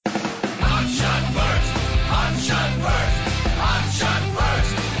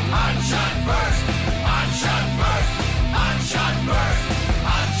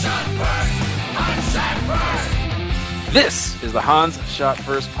This is the Hans Shot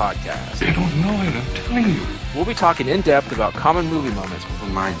First podcast. They don't know it, I'm telling you. We'll be talking in depth about common movie moments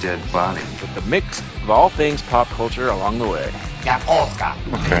From my dead body. with the mix of all things pop culture along the way.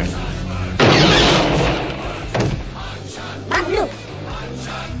 Okay.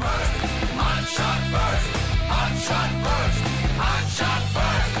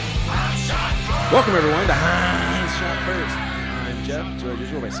 Welcome everyone to Hans Shot First. I'm Jeff, joined as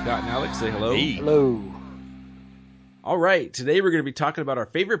usual by Scott and Alex. Say hello. Hey. Hello. All right, today we're going to be talking about our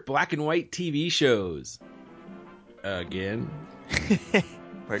favorite black and white TV shows. Again.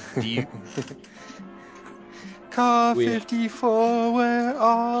 Part D. Car We- 54, where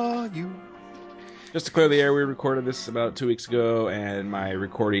are you? Just to clear the air, we recorded this about 2 weeks ago, and my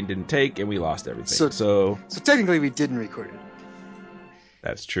recording didn't take, and we lost everything. So So technically we didn't record it.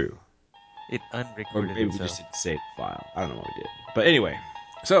 that's true. It Or unrecorded maybe we itself. just didn't save the file. I don't know what we did. But anyway,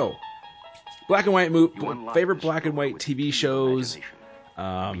 so black and white favorite black and white TV shows.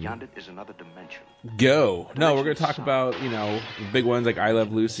 Beyond it is another dimension. Go. No, we're going to talk about, the big ones like I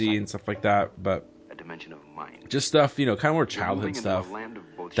Love Lucy and stuff like that, but A dimension of mind. just stuff, kind of more childhood stuff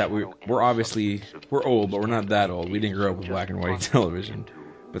that we're old, but we're not that old. We didn't grow up with black and white television.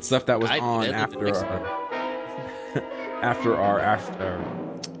 But stuff that was on after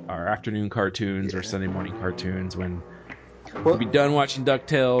our afternoon cartoons or Sunday morning cartoons when Well, you'd be done watching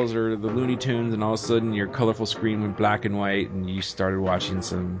DuckTales or the Looney Tunes and all of a sudden your colorful screen went black and white and you started watching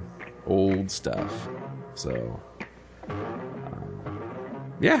some old stuff. So,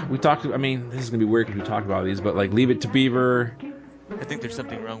 yeah, we talked, this is going to be weird because we talked about these, but like Leave It to Beaver. I think there's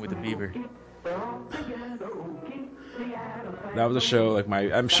something wrong with the beaver. That was a show,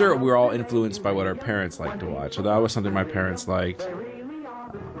 I'm sure we were all influenced by what our parents liked to watch. So that was something my parents liked.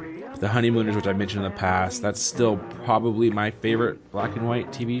 The Honeymooners, which I mentioned in the past, that's still probably my favorite black and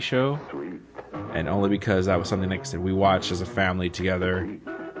white TV show. And only because that was something, like I said, we watched as a family together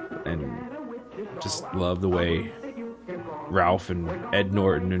and just love the way Ralph and Ed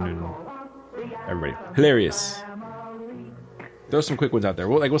Norton and everybody. Hilarious. Throw some quick ones out there.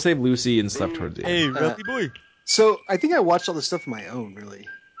 We'll save Lucy and stuff towards the end. Hey, Ralphie boy. so I think I watched all this stuff on my own, really.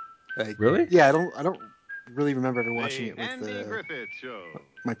 Like, Really? Yeah, I don't really remember ever watching it Andy with Griffith Show.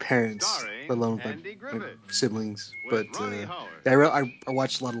 my parents, Starring let alone with Andy my Griffith. siblings. With But Ronnie Howard. yeah, I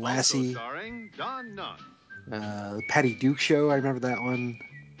watched a lot of Also Lassie, starring Don Knotts. the Patty Duke Show. I remember that one.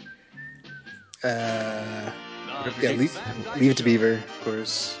 The Yeah, Big Leave Fat Life It to Show. Beaver, of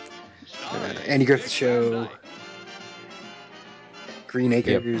course. Starring Andy Griffith Dick Show. Van Dyke. Green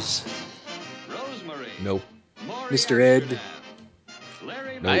Acres. Rosemary. Nope. Maury Mr. Ed. Amsterdam.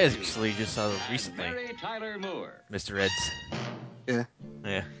 Larry Nope. I Murphy. actually just saw recently Mary Tyler Moore. Mr. Ed's. Yeah.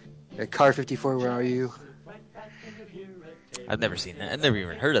 Yeah. Car 54, where are you? I've never seen that. I've never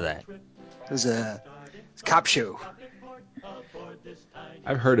even heard of that. It was a cop show.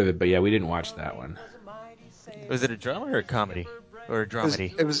 I've heard of it, but yeah, we didn't watch that one. Was it a drama or a comedy? Or a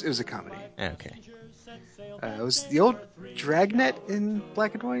dramedy? It was a comedy. Yeah, okay. It was the old Dragnet in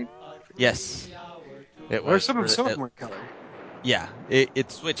black and white, Yes. It or was. some of them it- were in color. Yeah,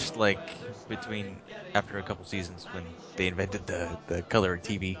 it switched between after a couple seasons when they invented the color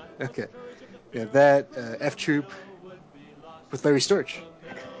TV. Okay, yeah, that F Troop with Larry Storch.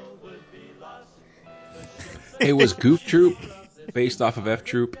 It was Goof Troop, based off of F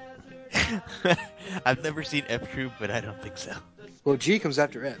Troop. I've never seen F Troop, but I don't think so. Well, G comes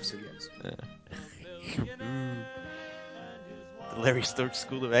after F, so yes. The Larry Storch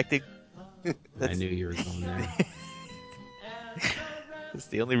School of Acting. I knew you were going there. That's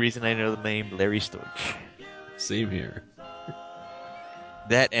the only reason I know the name Larry Storch. Same here.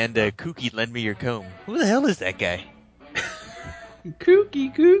 That and Kooky, lend me your comb. Who the hell is that guy?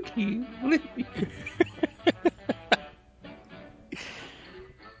 Kooky.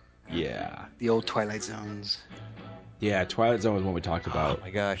 Yeah. The old Twilight Zones. Yeah, Twilight Zone was one we talked Oh about. my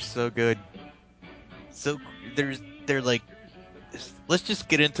gosh, so good. So they're like, let's just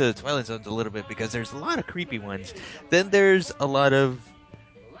get into the Twilight Zones a little bit because there's a lot of creepy ones. Then there's a lot of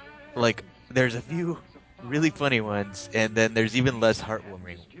there's a few really funny ones, and then there's even less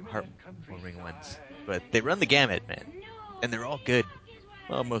heartwarming ones. But they run the gamut, man, and they're all good.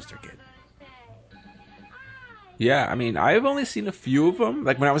 Well, most are good. Yeah, I've only seen a few of them.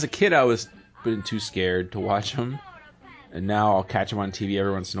 Like when I was a kid, I was been too scared to watch them, and now I'll catch them on TV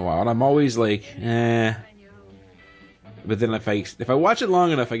every once in a while, and I'm always like, eh. But then if I watch it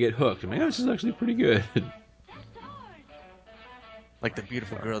long enough, I get hooked. This is actually pretty good. Like the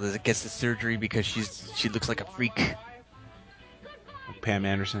beautiful girl that gets the surgery because she looks like a freak. Like Pam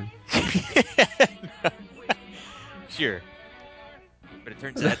Anderson. Sure. But it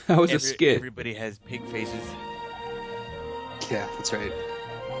turns out That was a skit. everybody has pig faces. Yeah, that's right.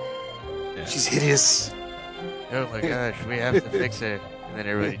 Yeah. She's hideous. Oh my gosh, we have to fix her. And then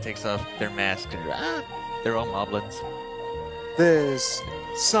everybody takes off their masks and they're all moblins. There's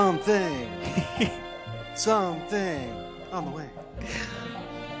something on the way.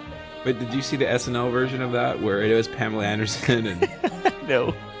 But did you see the SNL version of that where it was Pamela Anderson and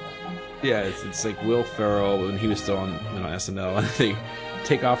No. yeah, it's like Will Ferrell when he was still on SNL, and they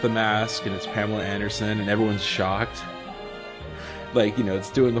take off the mask and it's Pamela Anderson and everyone's shocked. Like, it's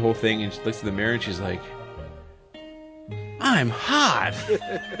doing the whole thing and she looks in the mirror and she's like, I'm hot.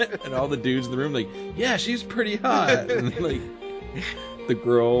 And all the dudes in the room like, yeah, she's pretty hot. And like the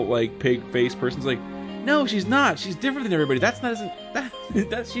girl, like pig face person's like, no, she's not. She's different than everybody. That's not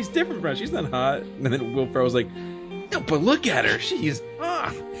that she's different from us. She's not hot. And then Will Ferrell's like, no, but look at her. She's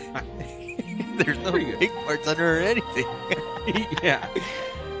hot. There's no big parts on her or anything. Yeah.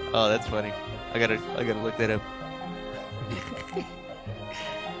 Oh, that's funny. I gotta look that up.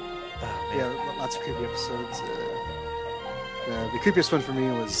 Oh, man. Yeah, lots of creepy episodes. The creepiest one for me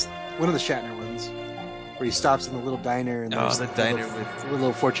was one of the Shatner ones, where he stops in the little diner and there's the diner with the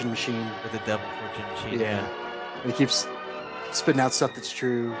little fortune machine. with a double fortune machine. Yeah. And he keeps spitting out stuff that's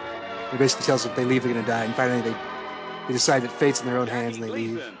true. He basically tells them if they leave, they're going to die. And finally, they decide that fate's in their own hands and they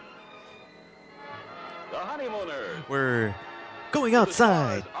leave. The Honeymooners. We're going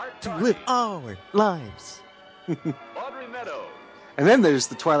outside to live our lives. Audrey Meadows. And then there's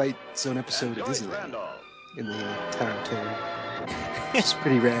the Twilight Zone episode of Joyce Disneyland Randolph. in the Tower of Terror. It's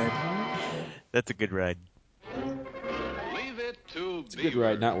pretty rad. That's a good ride. Leave it to It's a good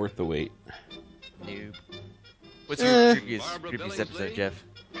ride, not worth the wait. Nope. What's your creepiest episode, Jeff?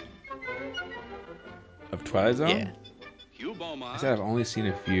 Of Twilight Zone? Yeah. Hugh I Beaumont, said I've only seen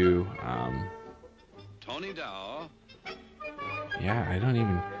a few. Tony Dow, Yeah, I don't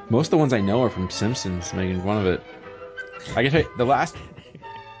even. Most of the ones I know are from Simpsons. Making fun of it. I can tell you the last.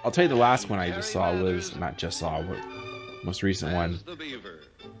 I'll tell you the last one I just saw was not just saw, but most recent one. Baz the Beaver,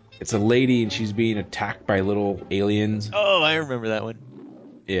 It's a lady and she's being attacked by little aliens. Oh, I remember that one.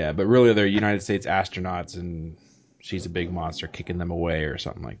 Yeah, but really they're United States astronauts and she's a big monster kicking them away or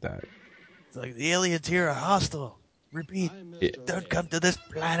something like that. It's like the aliens here are hostile. Repeat, Yeah, don't come to this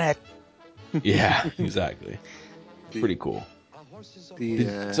planet. yeah, exactly. Pretty cool.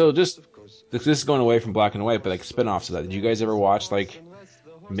 The, So just this is going away from black and white, but like spin-offs of that. Did you guys ever watch like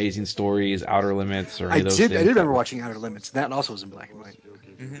Amazing Stories, Outer Limits, or any of those things? I did remember watching Outer Limits. That also was in black and white.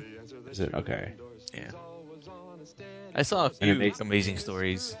 Is it okay? Yeah. I saw a few amazing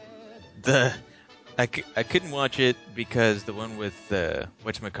stories. I couldn't watch it because the one with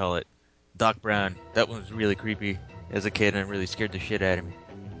whatchamacallit, Doc Brown, that one was really creepy as a kid and it really scared the shit out of me.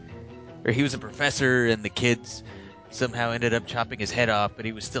 Or he was a professor and the kids somehow ended up chopping his head off, but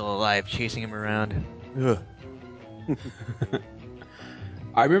he was still alive, chasing him around. Ugh.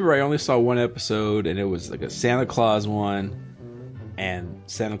 I remember I only saw one episode, and it was like a Santa Claus one. And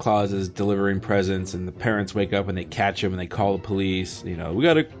Santa Claus is delivering presents, and the parents wake up and they catch him and they call the police. We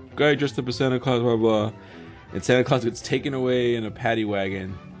got a guy dressed up as Santa Claus, blah, blah. And Santa Claus gets taken away in a paddy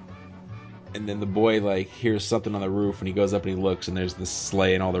wagon. And then the boy, like, hears something on the roof, and he goes up and he looks, and there's this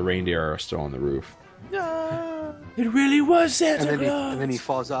sleigh, and all the reindeer are still on the roof. No. It really was Santa And Claus! then he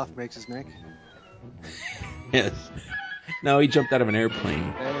falls off and breaks his neck. Yes. No, he jumped out of an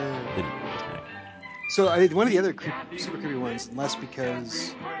airplane. So one of the other super creepy ones, less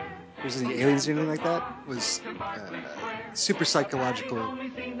because there's any aliens or anything like that, was super psychological,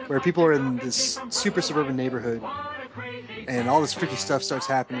 where people are in this super suburban neighborhood, and all this freaky stuff starts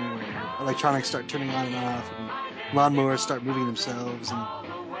happening, where electronics start turning on and off, and lawnmowers start moving themselves, and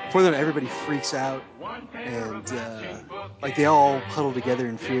before then everybody freaks out, and like they all huddle together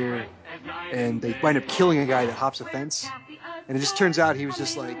in fear, and they wind up killing a guy that hops a fence, and it just turns out he was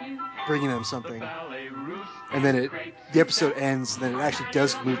just like bringing them something. And then the episode ends, and then it actually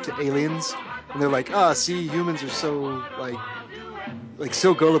does move to aliens, and they're like, see, humans are so like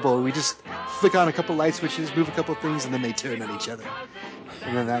so gullible. We just flick on a couple light switches, move a couple things, and then they turn on each other.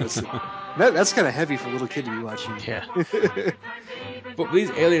 And then that was that's kind of heavy for a little kid to be watching. Yeah. But these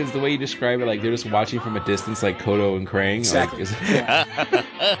aliens, the way you describe it, like they're just watching from a distance, like Kodo and Krang. Exactly.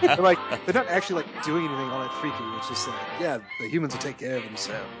 Like, they're not actually like doing anything all that freaky. It's just like, yeah, the humans will take care of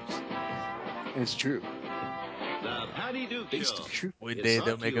themselves. And it's true. The Patty Duke Based Show. on truth. One It's day brought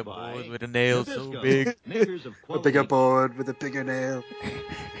they'll to make you a by board with a nail so Nabisco, big. makers of A quality bigger board with a bigger nail.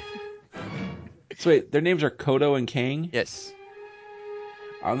 so wait, their names are Kodo and Kang? Yes.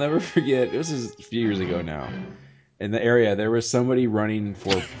 I'll never forget. This is a few years ago now. In the area, there was somebody running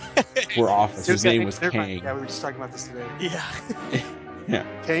for office. His name was Kang. Yeah, we were just talking about this today. Yeah. Yeah.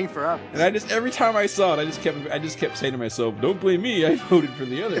 Paying for up. And I just every time I saw it, I just kept saying to myself, "Don't blame me. I voted for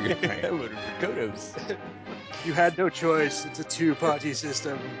the other I guy." voted for Kodos. You had no choice. It's a two-party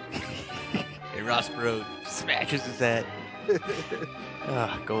system. And Ross Perot smashes his head.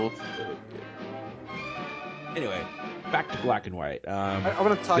 Gold. Anyway, back to black and white. I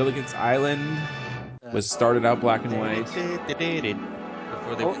want to talk. Gilligan's Island was started out black and white.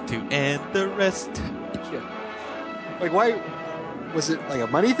 Before they went to and the rest. Like, why was it like a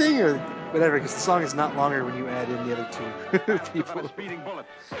money thing or whatever? Because the song is not longer when you add in the other two people.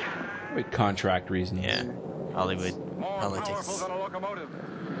 Like contract reasons. Yeah, Hollywood politics.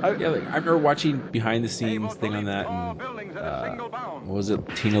 Yeah, like, I remember watching behind the scenes thing on that, and what was it?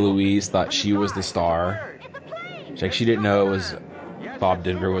 Tina Louise thought she was the star. Like she didn't know it was Bob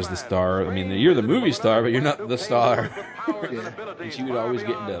Denver was the star. I mean, you're the movie star, but you're not the star. And she would always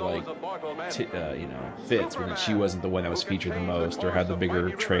get into like, fits when she wasn't the one that was featured the most or had the bigger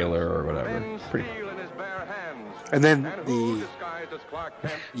trailer or whatever. Pretty. And then the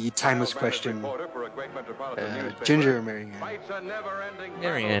timeless question: Ginger or Marianne?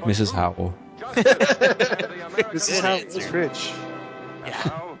 Marianne. Mrs. Howell. This is how it's rich.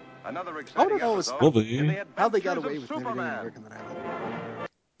 Yeah. I don't know how they got away with never doing work on that island.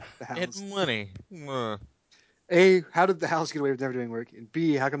 The Had Howells. money. A, how did the Howells get away with never doing work? And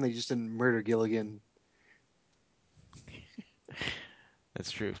B, how come they just didn't murder Gilligan?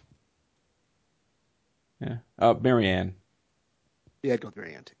 That's true. Yeah. Marianne. Yeah, I'd go with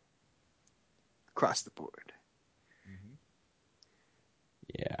Marianne too. Across the board.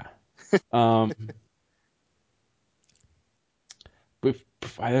 Yeah.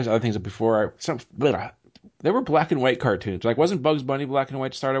 There's other things before there were black and white cartoons. Like, wasn't Bugs Bunny black and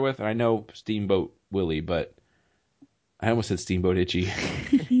white to start with? And I know Steamboat Willie, but I almost said Steamboat Itchy.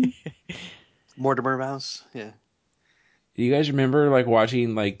 Mortimer Mouse, yeah. Do you guys remember like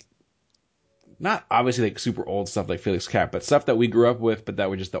watching like not obviously like super old stuff like Felix Cat, but stuff that we grew up with, but that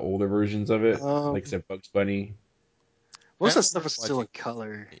were just the older versions of it? Like I said, Bugs Bunny. Most of that stuff was still in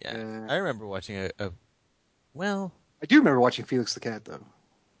color. Yeah. I remember watching well, I do remember watching Felix the Cat though.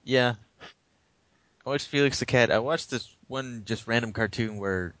 yeah. I watched Felix the Cat. I watched this one just random cartoon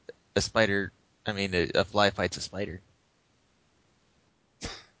where a fly fights a spider.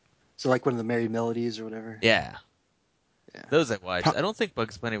 So like one of the Merry Melodies or whatever. Yeah. Those I watched. I don't think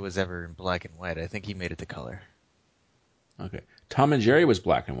Bugs Bunny was ever in black and white. I think he made it to color. Okay. Tom and Jerry was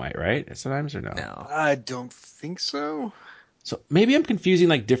black and white, right? Sometimes or no? No. I don't think so. So maybe I'm confusing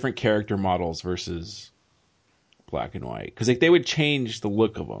like different character models versus black and white because like they would change the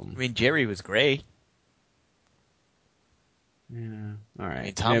look of them. I mean, Jerry was gray. Yeah. All right. I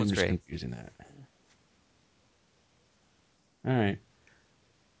mean, Tom was I'm just gray. confusing that. All right.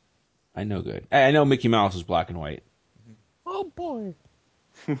 I know good. I know Mickey Mouse was black and white. Oh boy.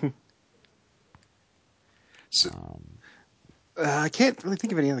 So, I can't really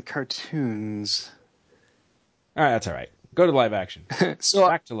think of any other cartoons. All right, that's all right. Go to live action. So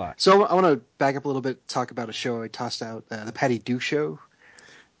back to live. So I want to back up a little bit, talk about a show I tossed out, the Patty Duke Show.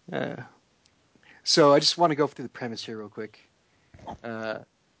 So I just want to go through the premise here real quick.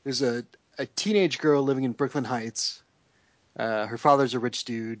 There's a teenage girl living in Brooklyn Heights. Her father's a rich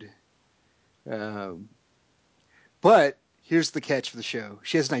dude. But here's the catch for the show.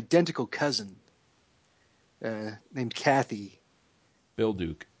 She has an identical cousin named Kathy. Bill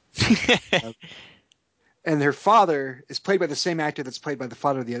Duke. And her father is played by the same actor that's played by the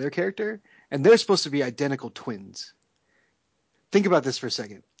father of the other character. And they're supposed to be identical twins. Think about this for a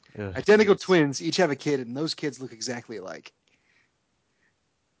second. Identical twins, each have a kid, and those kids look exactly alike.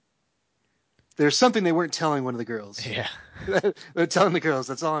 There's something they weren't telling one of the girls. Yeah. They're telling the girls,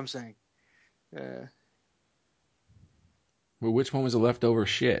 that's all I'm saying. Well, which one was the leftover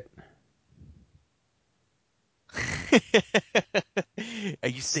shit? Are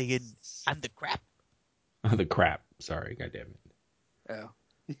you saying I'm the crap? The crap. Sorry, goddamn it. Oh.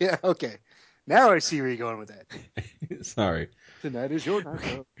 Yeah, okay. Now I see where you're going with that. Sorry. Tonight is your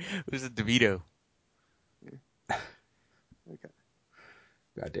night. Who's it, DeVito? Okay.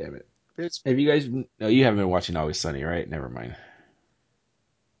 God damn it. It's, Have you guys... No, you haven't been watching Always Sunny, right? Never mind.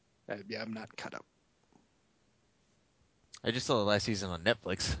 yeah, I'm not cut up. I just saw the last season on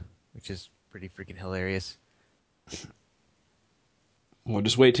Netflix, which is pretty freaking hilarious. Well,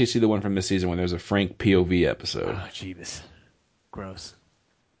 just wait till you see the one from this season when there's a Frank POV episode. Oh, Jeebus. Gross.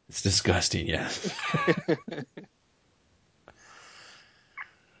 It's disgusting, yes.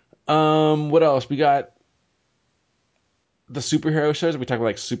 What else? We got the superhero shows. We talked about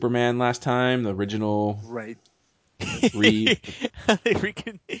like Superman last time, the original. Right.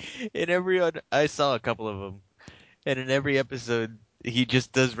 I saw a couple of them, and in every episode, He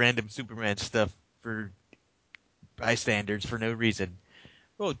just does random Superman stuff for bystanders for no reason.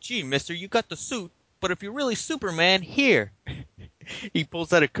 Oh, gee, mister, you got the suit, but if you're really Superman, here. He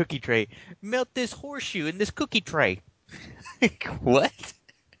pulls out a cookie tray. Melt this horseshoe in this cookie tray. What?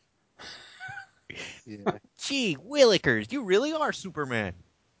 Yeah. Gee, Willikers, you really are Superman.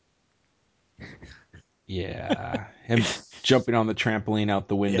 Yeah, him jumping on the trampoline out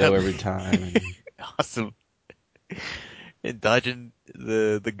the window Yep. every time. And, Awesome. And dodging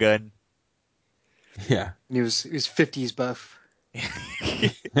the gun. yeah, And he was 50s buff.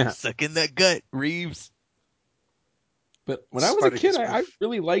 Suck in that gut, Reeves. but when I was a kid, Spartacus I buff.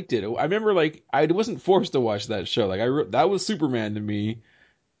 really liked it. I remember like I wasn't forced to watch that show. Like that was Superman to me,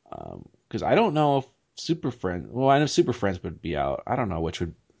 because I don't know if Super Friends. Well, I know Super Friends would be out. I don't know which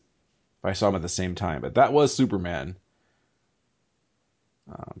would if I saw them at the same time, but that was Superman.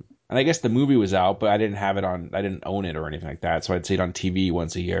 And I guess the movie was out, but I didn't have it on. I didn't own it or anything like that, so I'd see it on TV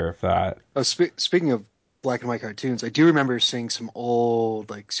once a year, if that. Oh, speaking of black and white cartoons, I do remember seeing some old,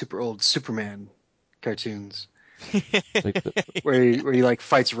 like super old Superman cartoons Like where he like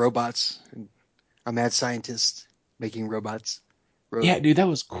fights robots and a mad scientist making robots. yeah, dude, that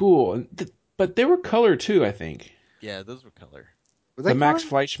was cool. But they were color too, I think. Yeah, those were color. Were The they Max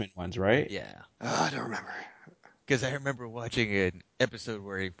color? Fleischman ones, right? Yeah. Oh, I don't remember. Because I remember watching an episode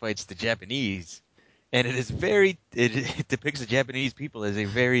where he fights the Japanese, and it depicts the Japanese people as in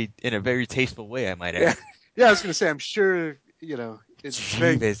a very tasteful way, I might Yeah, add. yeah. I was gonna say, I'm sure it's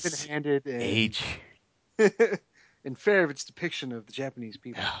very Jeebus. thin-handed and H. and fair of its depiction of the Japanese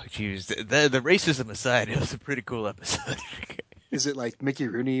people. Oh, jeez. The racism aside, it was a pretty cool episode. Is it like Mickey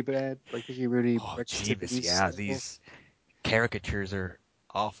Rooney bad? Like Mickey Rooney Oh, Breakfast Jeebus, Tiffany's yeah, style? these caricatures are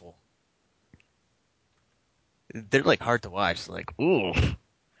awful. They're like hard to watch, like, ooh.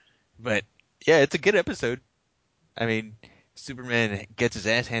 But yeah, it's a good episode. I mean, Superman gets his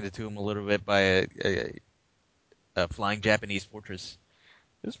ass handed to him a little bit by a flying Japanese fortress.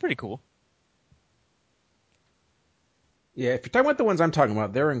 It was pretty cool. Yeah, if you're talking about the ones I'm talking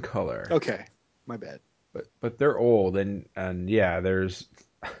about, they're in color. Okay, my bad. But they're old and yeah, there's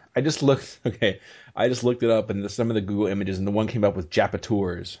I just looked it up and some of the Google images and the one came up with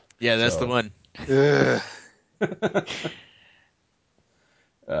Japatours. Yeah, that's the So, one. Ugh.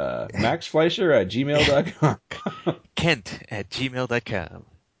 Max Fleischer at gmail.com. Kent@gmail.com.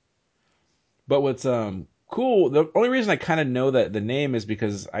 But what's cool, the only reason I kind of know that the name is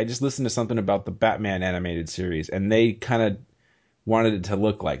because I just listened to something about the Batman animated series and they kind of wanted it to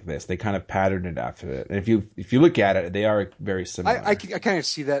look like this. They kind of patterned it after it. And if you look at it, they are very similar. I kind of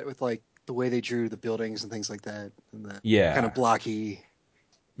see that with like the way they drew the buildings and things like that, and the Yeah. kind of blocky.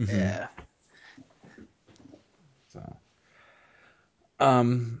 Mhm. Yeah. So,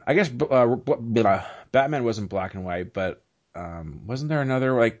 I guess Batman wasn't black and white, but wasn't there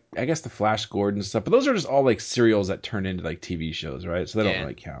another like I guess the Flash Gordon stuff? But those are just all like serials that turned into like TV shows, right? So they don't Yeah.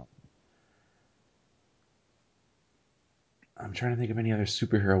 really count. I'm trying to think of any other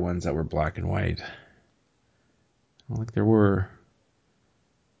superhero ones that were black and white. I don't think there were.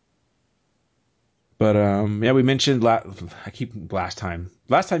 But yeah, we mentioned last time.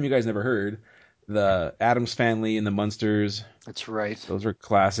 Last time you guys never heard the Addams Family and the Munsters. That's right. Those are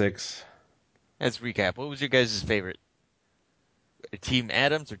classics. Let's recap. What was your guys' favorite? Team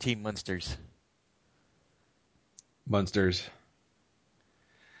Adams or Team Munsters? Munsters.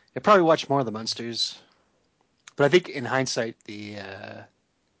 I probably watched more of the Munsters, but I think in hindsight, the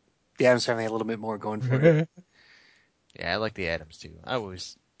Addams Family had a little bit more going for it. Yeah, I like the Adams too. I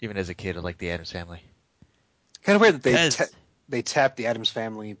always, even as a kid, I liked the Adams Family. Kind of weird that Yes. they tapped the Addams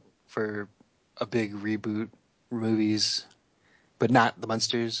Family for a big reboot movies, but not the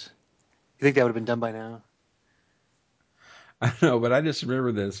Munsters. You think that would have been done by now? I don't know, but I just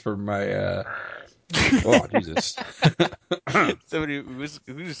remember this from my. Oh Jesus! Somebody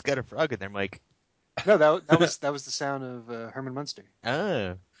who's got a frog in their mic. No, that was the sound of Herman Munster.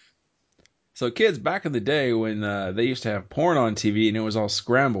 Oh, So kids, back in the day when they used to have porn on TV and it was all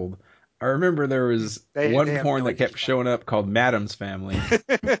scrambled, I remember there was They one have porn no that idea kept showing up called Madam's Family,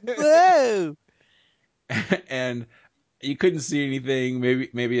 whoa! and you couldn't see anything.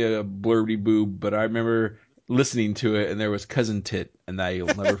 Maybe a blurby boob, but I remember listening to it and there was Cousin Tit, and I'll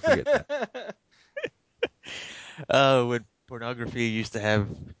never forget that. Oh, when pornography used to have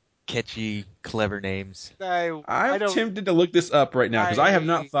catchy, clever names. I I'm don't. tempted to look this up right now because I have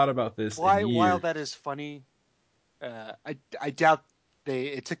not thought about this in years. While that is funny, I doubt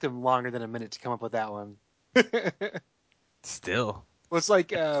it took them longer than a minute to come up with that one. Still, Well, it's like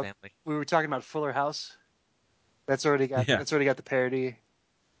family. we were talking about Fuller House. That's already got the parody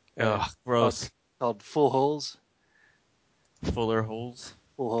Oh, gross. called Full Holes. Fuller holes.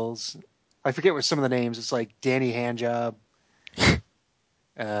 Full holes. I forget what some of the names. It's like Danny Handjob,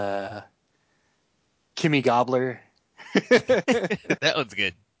 Kimmy Gobbler. That one's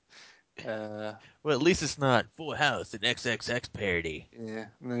good. Uh, Well, at least it's not Full House, an XXX parody. yeah,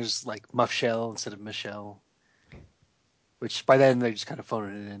 and there's like Muff Shell instead of Michelle, which by then they're just kind of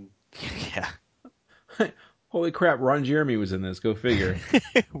phoning it in. Yeah. Holy crap! Ron Jeremy was in this. Go figure.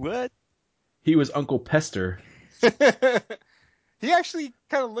 What? He was Uncle Pester. He actually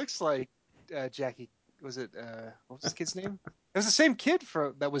kind of looks like Jackie. Was it what was the kid's name? It was the same kid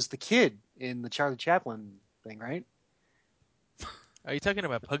that was the kid in the Charlie Chaplin thing, right? Are you talking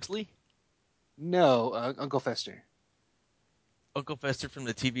about Pugsley? No, Uncle Fester. Uncle Fester from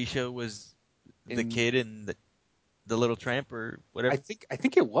the TV show was the In- kid in the Little Tramp or whatever? I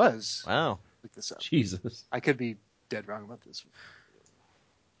think it was. Wow. Look this up. Jesus. I could be dead wrong about this.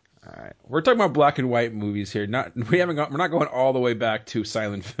 All right, we're talking about black and white movies here. We're not going all the way back to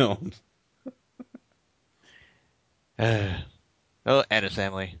silent film. Oh, Addams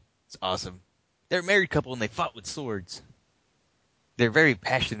Family. It's awesome. They're a married couple and they fought with swords. They're very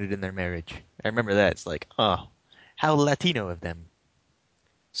passionate in their marriage. I remember that. It's like, oh, how Latino of them.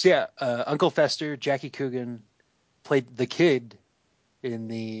 So yeah, Uncle Fester, Jackie Coogan, played the kid in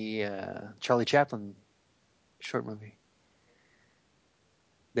the Charlie Chaplin short movie.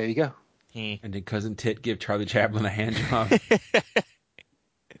 There you go. And did Cousin Tit give Charlie Chaplin a hand job?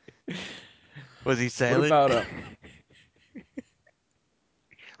 Was he What silent? about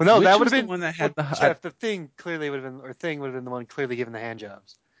Well, no, Which that would was have the been one that had the Jeff. The thing clearly would have been, or thing would have been the one clearly given the hand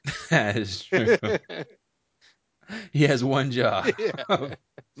jobs. That is true. He has one job. Yeah.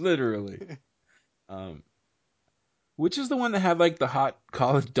 Literally. Which is the one that had like the hot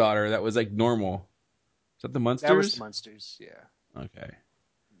college daughter that was like normal? Is that the Munsters? That was the Munsters. Yeah, Okay.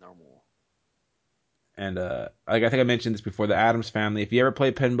 normal. And like I think I mentioned this before, the Addams Family. If you ever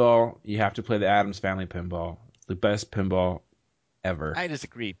play pinball, you have to play the Addams Family pinball. It's the best pinball ever. I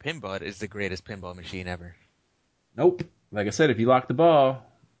disagree. Pinball is the greatest pinball machine ever. Nope. Like I said, if you lock the ball,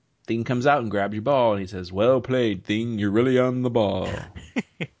 Thing comes out and grabs your ball, and he says, "Well played, Thing. You're really on the ball."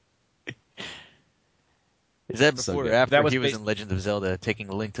 Is that So before good. or after That was he was based- in Legend of Zelda taking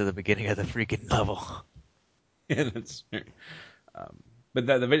a link to the beginning of the freaking level? Yeah, that's true. But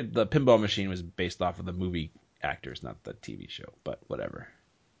the pinball machine was based off of the movie actors, not the TV show. But whatever.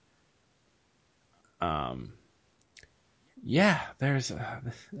 Yeah, there's. I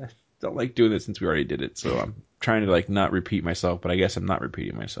don't like doing this since we already did it, so I'm trying to like not repeat myself. But I guess I'm not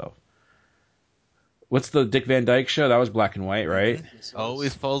repeating myself. What's the Dick Van Dyke Show? That was black and white, right?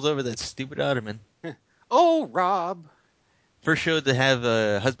 Always falls over that stupid ottoman. Oh, Rob, First show to have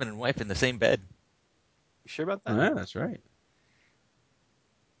a husband and wife in the same bed. you sure about that? Yeah, that's right.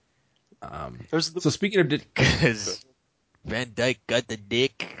 Those are the So speaking of Dick, Because Van Dyke got the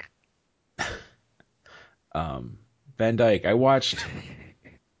dick. Van Dyke, I watched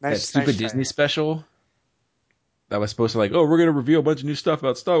that stupid Disney special that was supposed to like, oh, we're gonna reveal a bunch of new stuff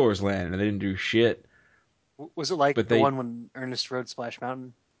about Star Wars Land, and they didn't do shit. Was it like But the they- one when Ernest rode Splash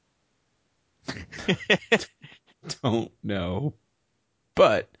Mountain? Don't know,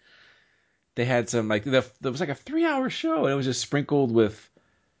 but they had some like there was like a 3-hour show, and it was just sprinkled with,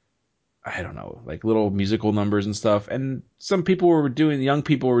 I don't know, like little musical numbers and stuff. And some people were doing, young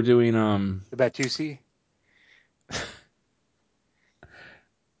people were doing The Batusi?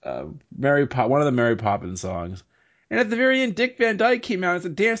 one of the Mary Poppins songs. And at the very end, Dick Van Dyke came out and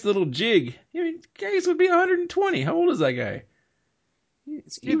said, "Dance a little jig." I mean, guys would be 120. How old is that guy?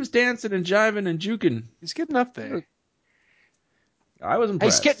 He was dancing and jiving and juking. He's getting up there. I was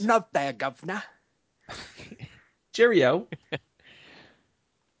impressed. He's getting up there, governor. Cheerio.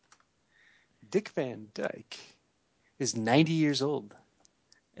 Dick Van Dyke is 90 years old.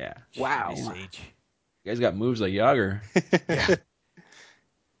 Yeah. Wow. Nice age. You guys got moves like Yager.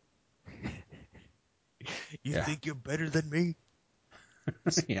 You Yeah. think you're better than me?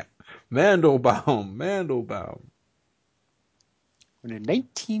 Yeah. Mandelbaum. When in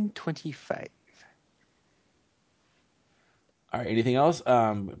 1925. All right, anything else?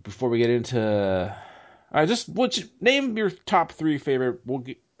 Before we get into... All right, just name your top 3 favorite... All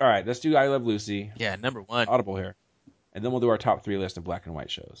right, let's do I Love Lucy. Yeah, number one. Audible here. And then we'll do our top 3 list of black and white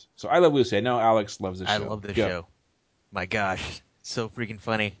shows. So I Love Lucy. I know Alex loves this I show. love this Go. show. My gosh, so freaking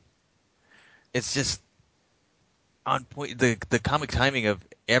funny. It's just on point. The comic timing of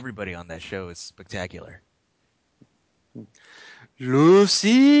everybody on that show is spectacular.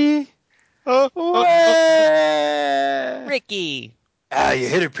 Lucy? Ricky. Ah, you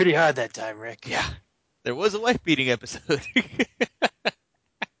hit her pretty hard that time, Rick. Yeah, there was a wife beating episode.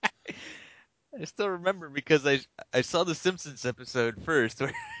 I still remember because I saw the Simpsons episode first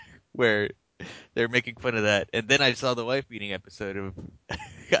where they're making fun of that, and then I saw the wife beating episode of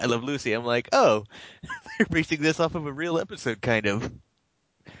I Love Lucy. I'm like, oh, they're basing this off of a real episode, kind of.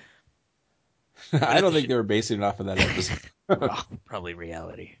 I don't think they were basing it off of that episode. Well, probably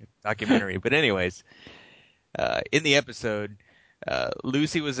reality documentary, but anyways, in the episode,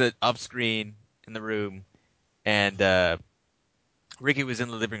 Lucy was off screen in the room, and Ricky was in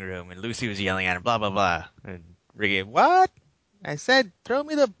the living room, and Lucy was yelling at him, blah blah blah, and Ricky, what? I said, throw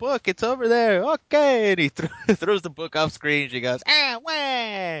me the book. It's over there. Okay. And he throws the book off screen. She goes, wah.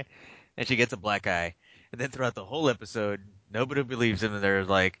 And she gets a black eye. And then throughout the whole episode, nobody believes him. And they're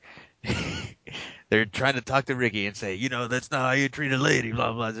like, they're trying to talk to Ricky and say, that's not how you treat a lady,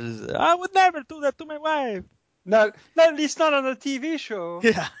 blah, blah. I would never do that to my wife. Not at least not on a TV show.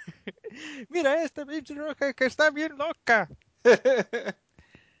 Yeah. Mira, esta pinche roca que está bien loca.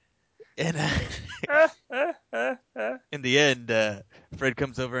 And in the end, Fred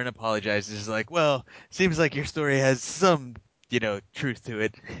comes over and apologizes. He's like, well, seems like your story has some, truth to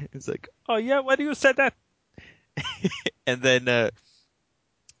it. It's like, oh yeah, why do you say that? And then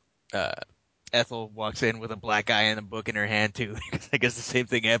Ethel walks in with a black eye and a book in her hand too. I guess the same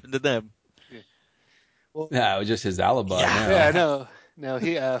thing happened to them. Yeah. Well, Yeah, it was just his alibi. Yeah,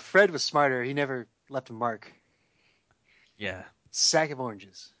 no. Fred was smarter. He never left a mark. Yeah. Sack of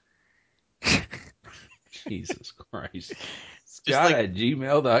oranges. Jesus Christ. Scott at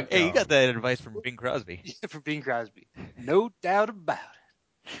gmail.com. Hey, you got that advice from Bing Crosby. Yeah, from Bing Crosby. No doubt about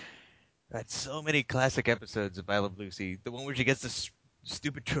it. That's so many classic episodes of I Love Lucy. The one where she gets this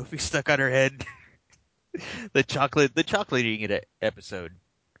stupid trophy stuck on her head. the chocolate eating it episode.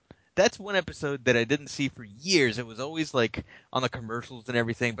 That's one episode that I didn't see for years. It was always like on the commercials and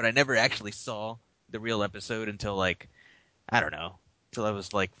everything, but I never actually saw the real episode until like, I don't know, until I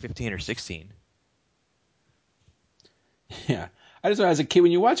was like 15 or 16. Yeah. I just know as a kid,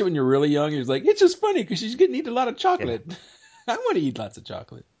 when you watch it when you're really young, you're like, it's just funny because she's getting to eat a lot of chocolate. Yeah. I want to eat lots of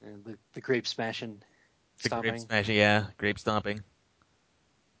chocolate. And the grape smashing. Stomping. Grape smashing, yeah. Grape stomping.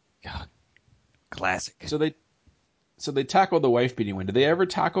 God. Classic. So they tackled the wife beating one. Did they ever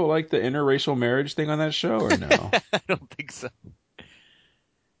tackle like the interracial marriage thing on that show or no? I don't think so.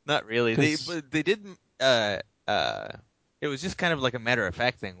 Not really. They didn't. It was just kind of like a matter of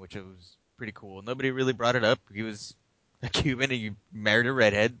fact thing, which was pretty cool. Nobody really brought it up. He was a Cuban and he married a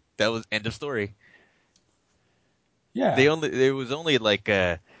redhead. That was end of story. Yeah. There was only like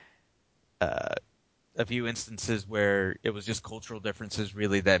a few instances where it was just cultural differences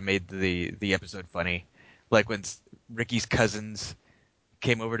really that made the episode funny. Like when Ricky's cousins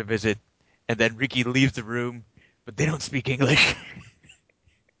came over to visit, and then Ricky leaves the room, but they don't speak English.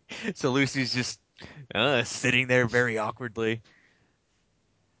 So Lucy's just sitting there very awkwardly.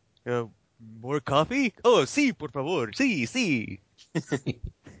 More coffee? Oh, sí, por favor. Sí, sí.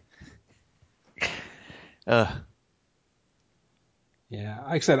 Yeah,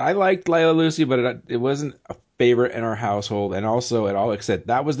 like I said, I liked Lila Lucy, but it wasn't a favorite in our household. And also, it all except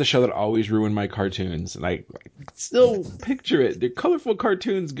that was the show that always ruined my cartoons. And I still picture it. They're colorful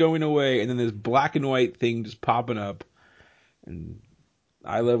cartoons going away, and then this black and white thing just popping up. And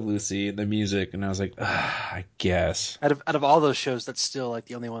I Love Lucy and the music, and I was like, I guess. Out of all those shows, that's still like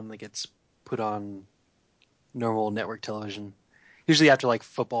the only one that gets put on normal network television. Usually after like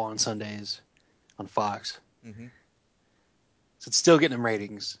football on Sundays on Fox. Mm-hmm. So it's still getting them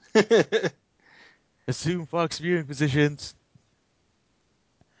ratings. Assume Fox viewing positions.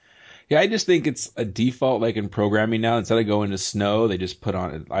 Yeah, I just think it's a default, like in programming now. Instead of going to snow, they just put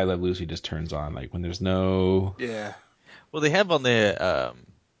on I Love Lucy. Just turns on like when there's no. Yeah. Well, they have on the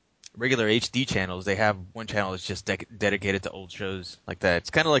regular HD channels. They have one channel that's just dedicated to old shows like that. It's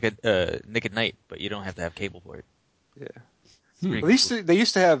kind of like a Nick at Night, but you don't have to have cable for it. Yeah. Well, they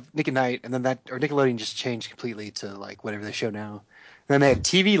used to have Nick at Night, and then Nickelodeon just changed completely to like whatever they show now. And then they had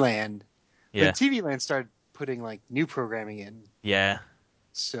TV Land. Yeah. But TV Land started putting like new programming in. Yeah.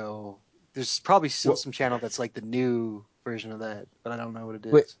 So there's probably still some channel that's like the new version of that, but I don't know what it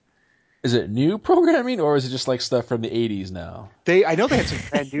is. Wait, is it new programming or is it just like stuff from the 80s now? I know they had some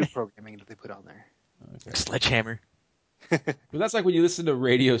brand new programming that they put on there. Okay. Sledgehammer. But that's like when you listen to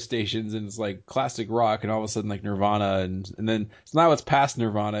radio stations and it's like classic rock and all of a sudden like Nirvana and then so now it's past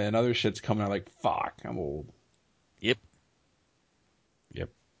Nirvana and other shit's coming out like fuck, I'm old. Yep.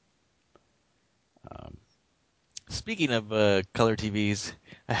 Speaking of color TVs,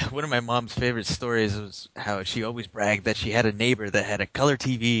 one of my mom's favorite stories was how she always bragged that she had a neighbor that had a color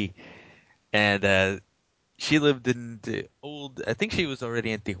TV, and she lived in the old. I think she was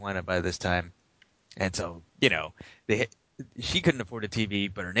already in Tijuana by this time, and so she couldn't afford a TV,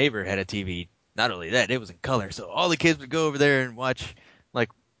 but her neighbor had a TV not only that, it was in color. So all the kids would go over there and watch like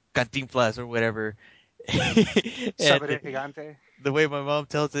Cantinflas or whatever. Sabre And Gigante. the way my mom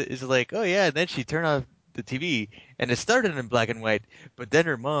tells it is like, oh yeah, and then she turned off the TV and it started in black and white, but then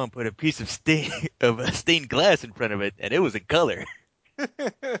her mom put a piece of stained glass in front of it and it was in color.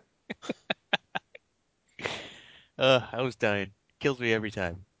 I was dying. Kills me every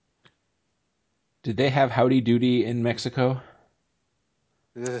time. Did they have Howdy Doody in Mexico?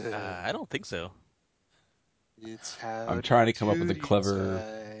 I don't think so. It's how I'm trying to come up with a duty clever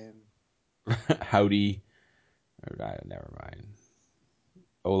time. Howdy. Never mind.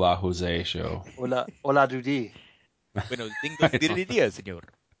 Hola Jose show. Hola, hola, Dudi. Buenos días, señor.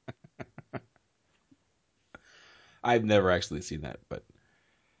 I've never actually seen that, but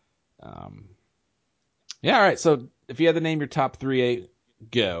yeah. All right. So if you had to name your top 3,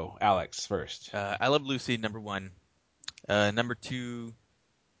 go. Alex first. I Love Lucy, number 1. Number 2,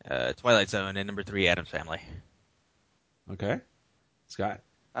 Twilight Zone, and number 3, Addams Family. Okay. Scott.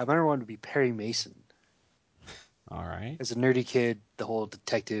 My number one would be Perry Mason. All right. As a nerdy kid, the whole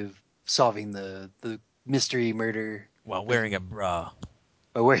detective solving the mystery murder While wearing a bra.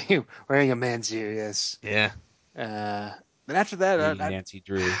 by wearing a man's ear. Yes. Yeah. But after that, Lady Nancy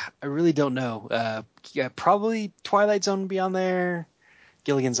Drew. I really don't know. Yeah, probably Twilight Zone would be on there.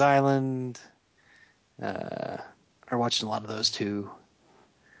 Gilligan's Island. I watched a lot of those too.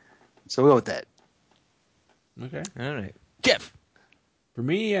 So we'll go with that. Okay. All right. Jeff. For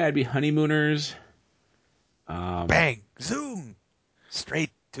me, I'd be Honeymooners. Bang. Zoom. Straight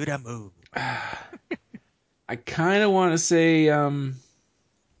to the moon. I kind of want to say, well,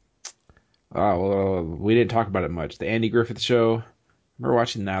 we didn't talk about it much. The Andy Griffith Show. I remember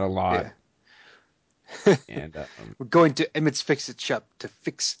watching that a lot. Yeah. And We're going to Emmett's Fix-It Shop to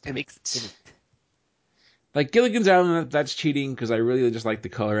fix Emmett. like Gilligan's Island, that's cheating because I really just like the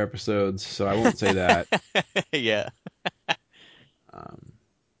color episodes, so I won't say that. Yeah.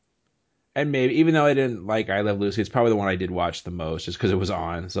 And maybe, even though I didn't like I Love Lucy, it's probably the one I did watch the most just because it was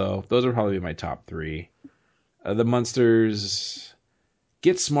on. So those are probably my top 3. The Munsters.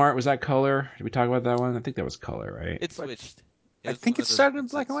 Get Smart, was that color? Did we talk about that one? I think that was color, right? It switched. I think it started in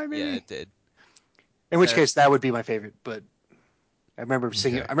black and white, maybe? Yeah, it did. In which case, that would be my favorite. But I remember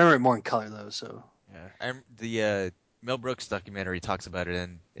seeing it. I remember it more in color though. So Yeah. The Mel Brooks documentary talks about it,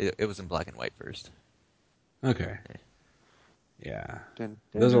 and it was in black and white first. Okay. Yeah. Dun,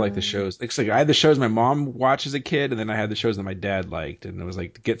 Those are like the shows. It's like I had the shows my mom watched as a kid, and then I had the shows that my dad liked, and it was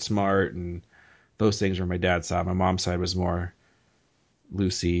like Get Smart, and those things were my dad's side. My mom's side was more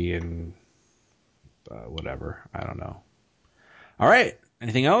Lucy and whatever. I don't know. All right.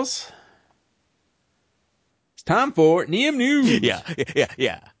 Anything else? It's time for Neum News. Yeah.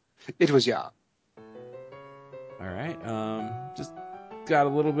 it was yeah. All right. Just got a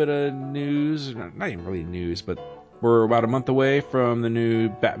little bit of news. Not even really news, but we're about a month away from the new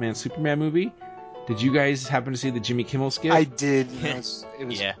Batman Superman movie. Did you guys happen to see the Jimmy Kimmel skit? I did. It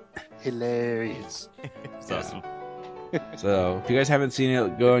was Yeah. hilarious. It's awesome. So if you guys haven't seen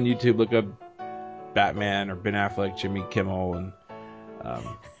it, go on YouTube, look up Batman or Ben Affleck, Jimmy Kimmel, and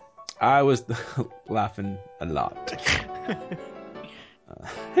I was laughing a lot.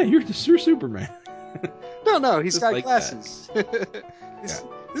 Hey, you're Superman. No, he's Just got like glasses.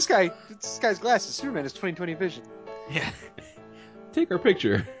 This guy's glasses. Superman has 20/20 vision. Yeah. Take our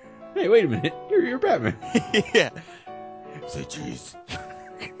picture. Hey, wait a minute. You're Batman. Yeah. Say cheese.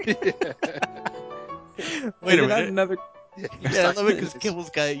 Wait a And then minute. Another. Yeah, I love it because Kimmel's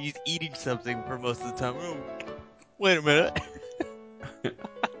guy, he's eating something for most of the time. Oh, wait a minute.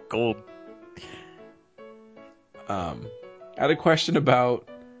 Gold. I had a question about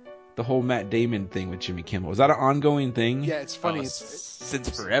the whole Matt Damon thing with Jimmy Kimmel. Was that an ongoing thing? Yeah, it's funny. Oh, since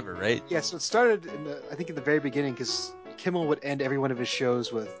forever, right? Yeah, so it started I think in the very beginning because Kimmel would end every one of his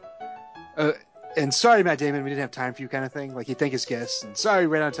shows with, and sorry Matt Damon, we didn't have time for you kind of thing. Like he'd thank his guests and sorry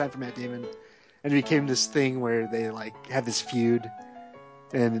we ran out of time for Matt Damon, and it became this thing where they like had this feud,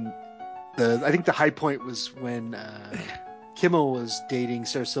 and I think the high point was when Kimmel was dating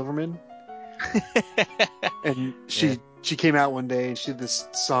Sarah Silverman, and she came out one day and she did this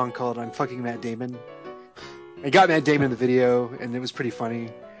song called "I'm Fucking Matt Damon." I got Matt Damon in the video, and it was pretty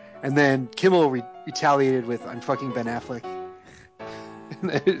funny. And then Kimmel retaliated with "I'm fucking Ben Affleck,"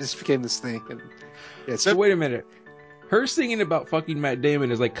 and it just became this thing. And yeah, So wait a minute. Her singing about fucking Matt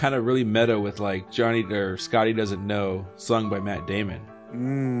Damon is like kind of really meta with like Johnny or Scotty Doesn't Know, sung by Matt Damon.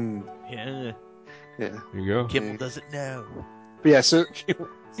 Yeah. Yeah. There you go. Kimmel doesn't know. But yeah, so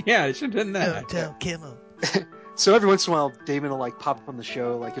Yeah, I should have done that. Don't tell Kimmel. so every once in a while, Damon will like pop up on the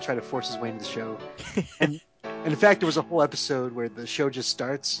show, like he'll try to force his way into the show. And in fact, there was a whole episode where the show just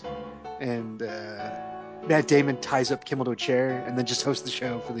starts, and Matt Damon ties up Kimmel to a chair and then just hosts the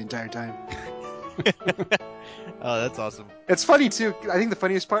show for the entire time. Oh, that's awesome. It's funny too. I think the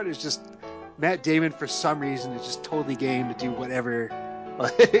funniest part is just Matt Damon for some reason is just totally game to do whatever,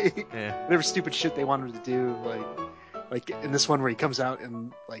 like Yeah. whatever stupid shit they want him to do. Like in this one where he comes out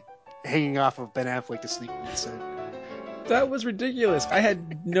and like hanging off of Ben Affleck to sneak in the set. That was ridiculous. I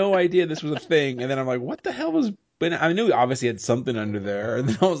had no idea this was a thing, and then I'm like, what the hell was Ben? I knew he obviously had something under there, and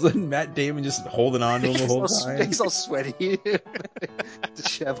then all of a sudden Matt Damon just holding on to him the whole time. He's all sweaty,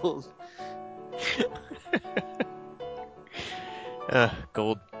 disheveled.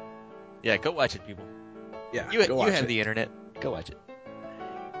 Gold. Yeah, go watch it, people. Yeah, You go watch have it. the internet. Go watch it.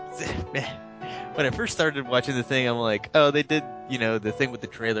 Man, when I first started watching the thing, I'm like, oh, they did, the thing with the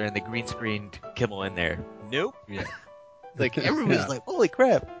trailer and they green screened Kimmel in there. Nope. Yeah. Like everyone's Yeah. like, holy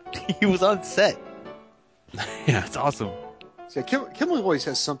crap, he was on set. Yeah. It's awesome. So yeah, Kimmel always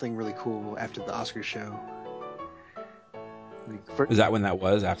has something really cool after the Oscar show. Was that when that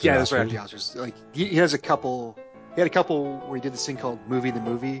was? After Yeah, the that's right after Oscars? the Oscars. Like he has a couple. He had a couple where he did this thing called Movie the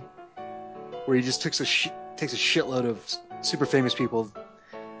Movie, where he just takes a shitload of super famous people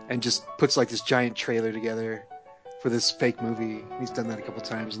and just puts like this giant trailer together for this fake movie. He's done that a couple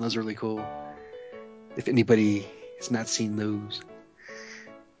times, and those are really cool. If anybody has not seen those,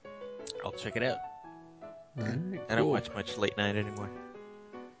 I'll check it out. All right, I don't cool. watch much late night anymore.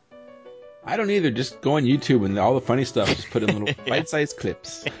 I don't either. Just go on YouTube and all the funny stuff. Just put in little Yeah. bite-sized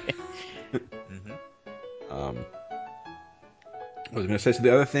clips. Mm-hmm. I was going to say, so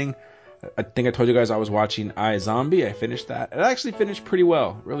the other thing, I think I told you guys I was watching iZombie. I finished that. It actually finished pretty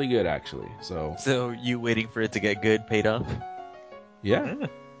well. Really good, actually. So, So you waiting for it to get good paid off? yeah.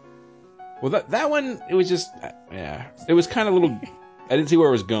 Well, that one, it was just, yeah. It was kind of a little, I didn't see where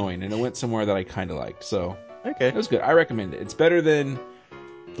it was going, and it went somewhere that I kind of liked. So, Okay. it was good. I recommend it. It's better than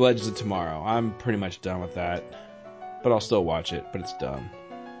The Legends of Tomorrow. I'm pretty much done with that. But I'll still watch it, but it's done.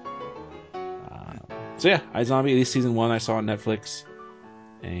 So yeah, iZombie, at least season 1 I saw on Netflix.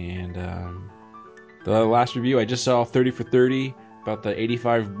 And the last review, I just saw 30 for 30 about the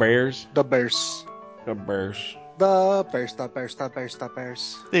 85 Bears. the Bears, The Bears. the Bears, the Bears, the Bears, the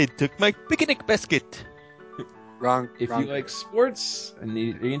Bears. They took my picnic basket. Wrong. If wrong. you like sports and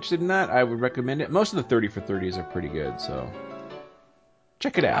you're interested in that, I would recommend it. Most of the 30 for 30s are pretty good, so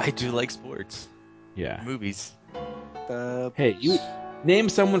check it out. I do like sports. Yeah. Movies. The Hey, you name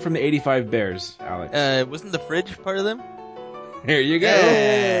someone from the 85 Bears, Alex. Wasn't the fridge part of them? Here you go.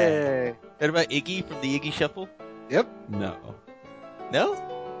 Hey. What about Iggy from the Iggy Shuffle? Yep, No. No?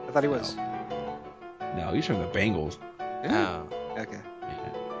 I thought he was. No, he's from the Bengals. Oh. Okay.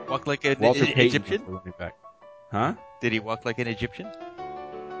 Yeah. Walk like an Walter Payton was Egyptian? the running back. Huh? Did he walk like an Egyptian?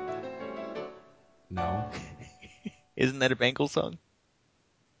 No. Isn't that a Bengals song?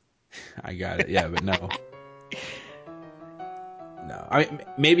 I got it. Yeah, but no. No. I mean,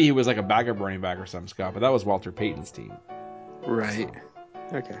 maybe he was like a backup running back or something, Scott, but that was Walter Payton's team. Right.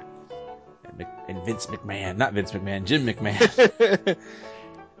 Okay. And Vince McMahon. Not Vince McMahon, Jim McMahon.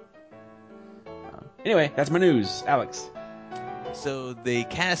 Anyway, that's my news. Alex. So they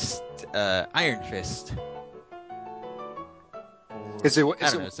cast Iron Fist. Is it? I Is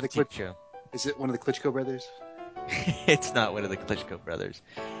don't it, know, the some Klitsch- TV show. is it one of the Klitschko brothers? It's not one of the Klitschko brothers.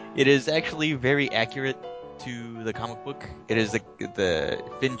 It is actually very accurate to the comic book. It is the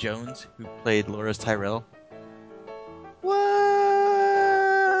Finn Jones who played Loras Tyrell. What?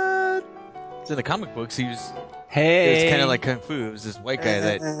 So in the comic books, he was Hey. it was kind of like Kung Fu. It was this white guy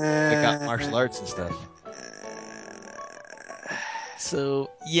that got martial arts and stuff. So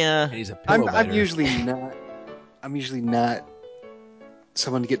yeah, And he's a pillow I'm biter. usually not. I'm usually not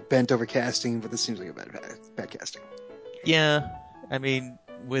someone to get bent over casting, but this seems like a bad casting. yeah. I mean,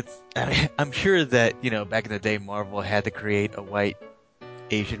 I'm sure that back in the day, Marvel had to create a white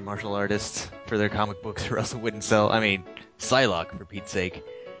Asian martial artist for their comic books, or else it wouldn't sell. I mean, Psylocke for Pete's sake.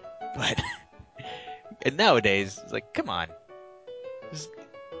 But and nowadays, it's like, come on, just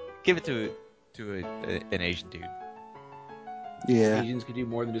give it to an Asian dude. Yeah. Asians could do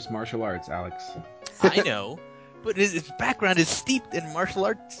more than just martial arts, Alex. I know, but his background is steeped in martial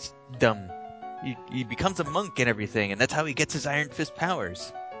arts. Dumb. He becomes a monk and everything, and that's how he gets his Iron Fist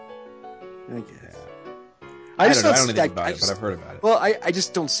powers. I guess. I just don't know see anything that- about I it, just- but I've heard about it. Well, I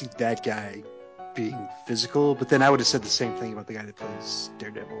just don't see that guy being physical, but then I would have said the same thing about the guy that plays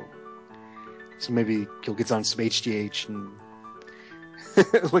Daredevil. So maybe he'll get on some HGH and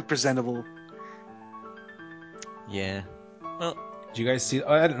look presentable. Yeah. Well, Did you guys see?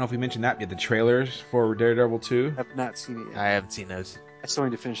 Oh, I don't know if we mentioned that yet. The trailers for Daredevil 2. I've not seen it yet. I haven't seen those. I still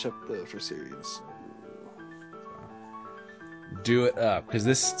need to finish up the first series. So. Do it up, because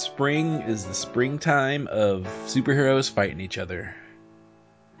this spring is the springtime of superheroes fighting each other.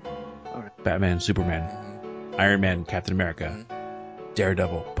 All right. Batman, Superman, Iron Man, Captain America,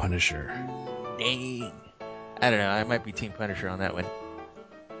 Daredevil, Punisher. Dang. I don't know. I might be Team Punisher on that one.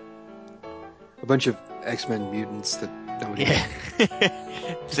 A bunch of X-Men mutants that nobody. Yeah.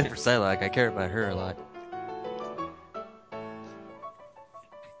 Except for Psylocke. I care about her a lot.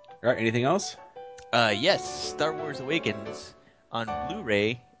 All right, anything else? Yes. Star Wars Awakens on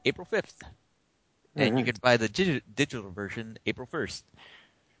Blu-ray April 5th. And you Alright. can buy the digital version April 1st.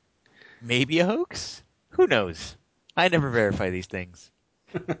 Maybe a hoax? Who knows? I never verify these things.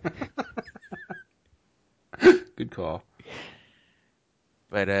 Good call.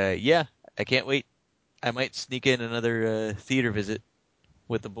 But yeah, I can't wait. I might sneak in another theater visit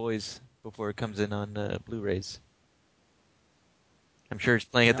with the boys before it comes in on Blu-rays. I'm sure it's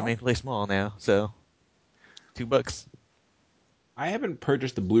playing at the Main Place Mall now, so $2. I haven't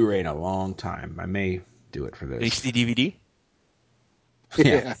purchased the Blu-ray in a long time. I may do it for this. HD DVD?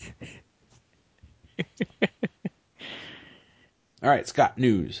 Yeah. All right, Scott,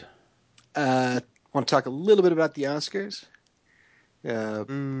 news. Want to talk a little bit about the Oscars?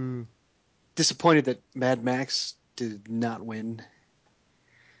 Disappointed that Mad Max did not win.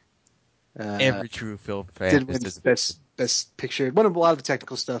 Every true film fan Didn't is win disappointed. best picture. It won a lot of the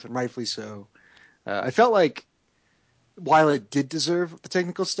technical stuff, and rightfully so. I felt like while it did deserve the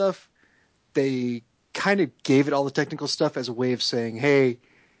technical stuff, they kind of gave it all the technical stuff as a way of saying, "Hey,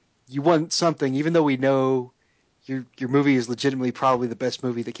 you won something, even though we know your movie is legitimately probably the best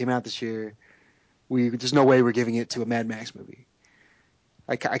movie that came out this year. There's no way we're giving it to a Mad Max movie."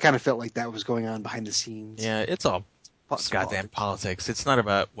 I kind of felt like that was going on behind the scenes. Yeah, it's all Lots of goddamn politics. It's not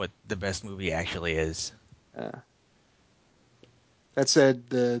about what the best movie actually is. That said,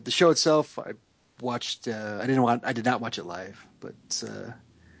 the show itself, I watched. I did not watch it live, but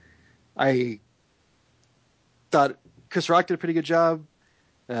I thought Chris Rock did a pretty good job.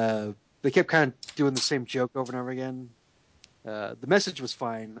 They kept kind of doing the same joke over and over again. The message was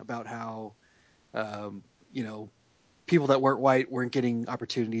fine about how, people that weren't white weren't getting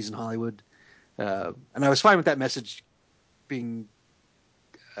opportunities in Hollywood, and I was fine with that message being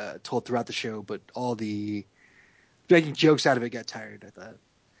told throughout the show. But all the making jokes out of it got tired, I thought.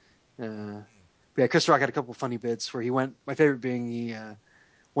 But yeah, Chris Rock had a couple funny bits where he went. My favorite being he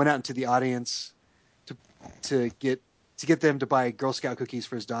went out into the audience to get them to buy Girl Scout cookies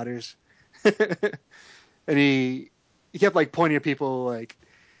for his daughters, and he kept like pointing at people like,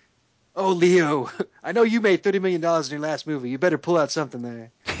 "Oh, Leo, I know you made $30 million in your last movie. You better pull out something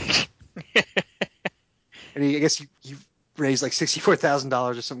there." And I guess he raised like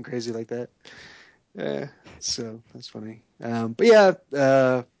 $64,000 or something crazy like that. So that's funny. But yeah,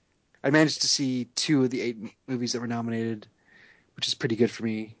 I managed to see 2 of the 8 movies that were nominated, which is pretty good for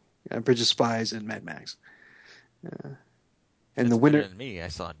me. Bridge of Spies and Mad Max. And That's the winner, better than me. I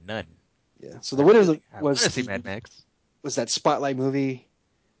saw none. yeah. So the winner I want to see Mad Max. was that Spotlight movie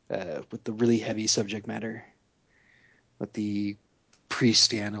with the really heavy subject matter, with the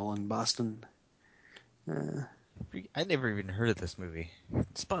pre-scandal in Boston. I never even heard of this movie.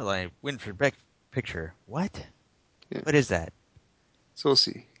 Spotlight win for Best Picture. What? Yeah. What is that? So we'll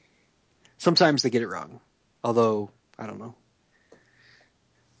see. Sometimes they get it wrong, although I don't know.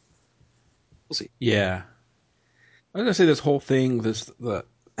 We'll see. Yeah. I was gonna say this whole thing, it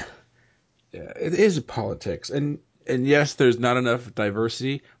is politics, and yes, there's not enough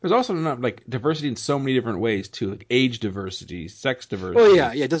diversity. There's also not like diversity in so many different ways too, like age diversity, sex diversity. Well,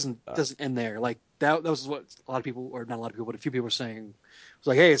 yeah, it doesn't end there. Like that was what a lot of people, or not a lot of people, but a few people were saying. It's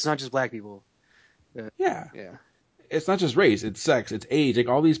like, hey, it's not just black people. Yeah. Yeah. It's not just race, it's sex, it's age. Like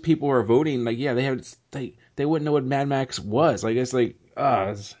all these people are voting. Like yeah, they wouldn't know what Mad Max was. Like it's like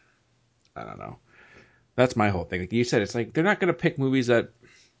I don't know. That's my whole thing. Like you said, it's like they're not gonna pick movies that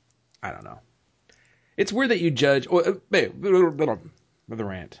I don't know. It's weird that you judge. With the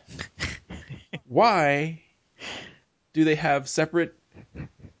rant. Why do they have separate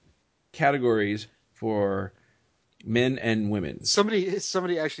categories for men and women? Somebody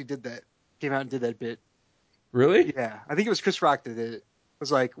actually did that. Came out and did that bit. Really? Yeah, I think it was Chris Rock that did it. It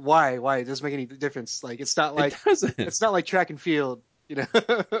was like, why? It doesn't make any difference. Like, it's not like It doesn't. it's not like track and field, Yeah,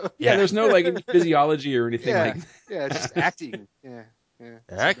 there's no like any physiology or anything yeah, like. yeah, it's just acting. Yeah.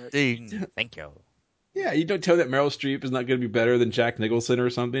 Acting. Thank you. Yeah, you don't tell me that Meryl Streep is not going to be better than Jack Nicholson or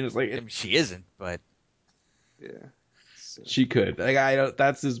something. It's like I mean, she isn't, but Yeah. So, she could. Like I don't.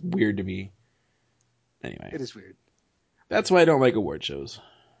 That's just weird to me. Anyway, it is weird. that's why I don't like award shows.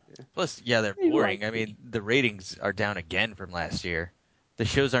 plus, yeah, they're You boring. like I mean, the ratings are down again from last year. The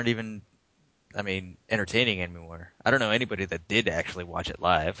shows aren't even entertaining anymore. I don't know anybody that did actually watch it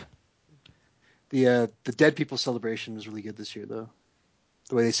live. The Dead People celebration was really good this year, though.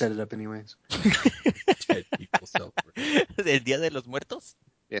 The way they set it up, anyways. Dead people celebrate. El Día de los Muertos?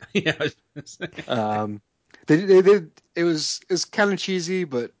 Yeah. It was kind of cheesy,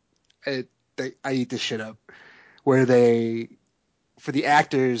 but I eat this shit up. Where for the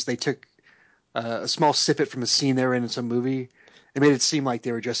actors, they took a small snippet from a scene they were in some movie. They made it seem like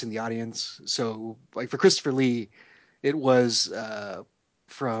they were addressing the audience. So, like for Christopher Lee, it was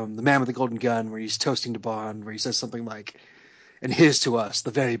from The Man with the Golden Gun, where he's toasting to Bond, where he says something like, "And here's to us,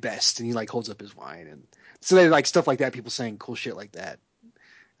 the very best," and he like holds up his wine, and so they like stuff like that. People saying cool shit like that.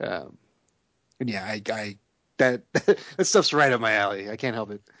 And yeah, that stuff's right up my alley. I can't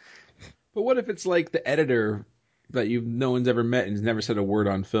help it. But what if it's like the editor that no one's ever met and has never said a word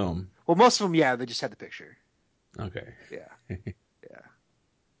on film? Well, most of them, yeah, they just had the picture. Okay. Yeah.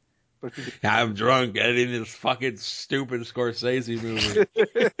 But I'm drunk editing this fucking stupid Scorsese movie.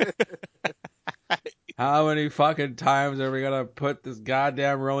 How many fucking times are we gonna put this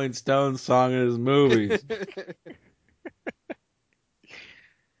goddamn Rolling Stones song in his movies?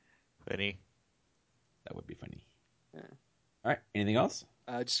 Funny. That would be funny. Yeah. All right. Anything else?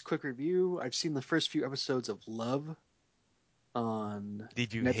 Just a quick review. I've seen the first few episodes of Love on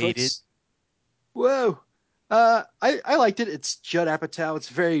Did you Netflix. hate it? Whoa. I liked it. It's Judd Apatow. It's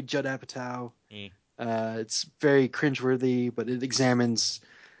very Judd Apatow. It's very cringeworthy, but it examines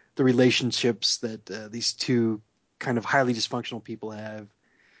the relationships that these two kind of highly dysfunctional people have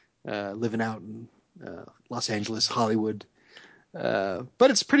living out in Los Angeles, Hollywood. But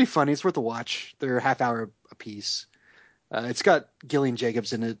it's pretty funny. It's worth a watch. They're a half hour a piece. It's got Gillian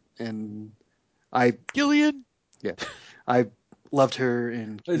Jacobs in it, and Gillian? Yeah. I loved her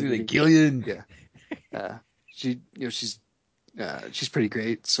in Gillian. Yeah. She's pretty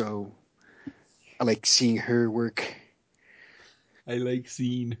great, so I like seeing her work. I like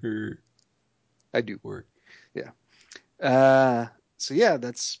seeing her. I do. Work. Yeah. So yeah,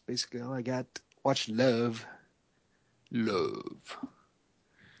 that's basically all I got. Watch Love.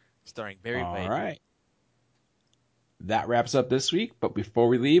 Starring Barry All White. right. That wraps up this week, but before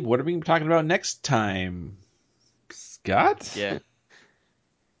we leave, what are we talking about next time? Scott? Yeah.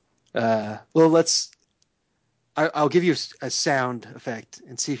 Well, I'll give you a sound effect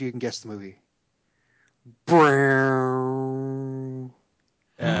and see if you can guess the movie.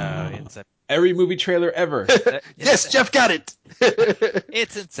 Inception. Every movie trailer ever. Yes, Jeff got it.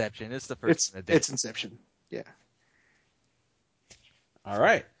 It's Inception. It's the first one. It's Inception. Yeah. All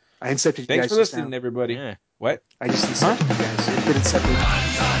right. I incepted you Thanks guys for just listening, now. everybody. Yeah. What? I just incepted you guys. It's been incepted.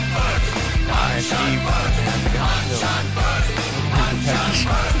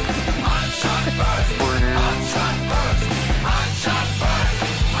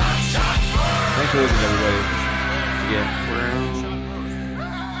 Thanks for listening, everybody. Again.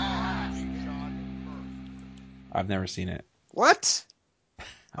 I've never seen it. What?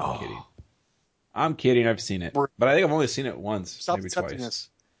 I'm kidding. I've seen it. But I think I've only seen it once, Stop maybe accepting twice. us.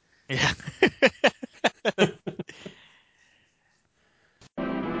 Yeah.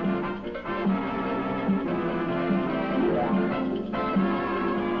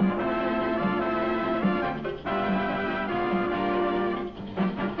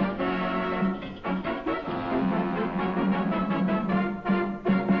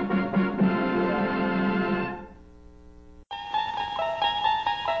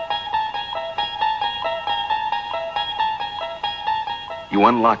 You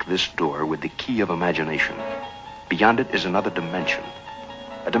unlock this door with the key of imagination. Beyond it is another dimension.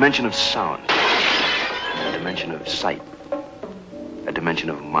 A dimension of sound. A dimension of sight. A dimension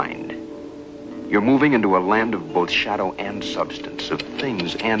of mind. You're moving into a land of both shadow and substance, of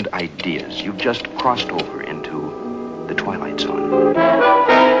things and ideas. You've just crossed over into the Twilight Zone.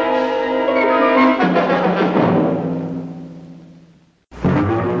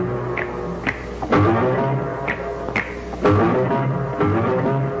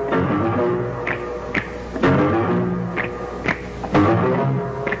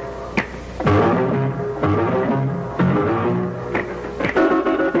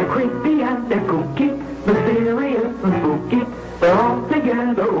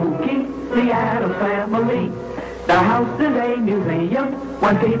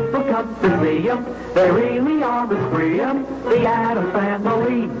 When people come to see them, they really are the scream, the Addams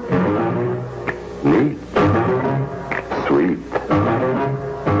Family. Neat. Sweet.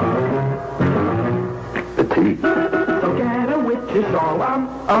 Petite. So get a witch's doll on,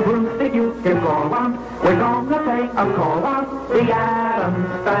 a broomstick you can call on. We're gonna pay a call on the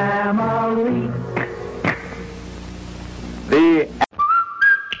Addams Family. The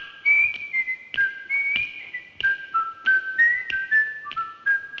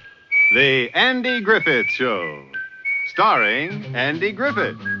The Andy Griffith Show, starring Andy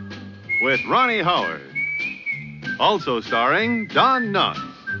Griffith, with Ronnie Howard. Also starring Don Knotts.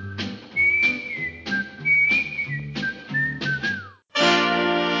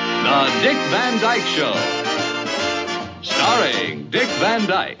 The Dick Van Dyke Show, starring Dick Van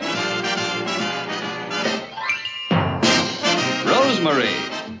Dyke. Rosemary,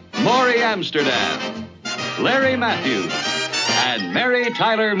 Maury Amsterdam, Larry Matthews, and Mary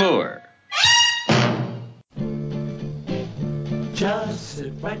Tyler Moore. Just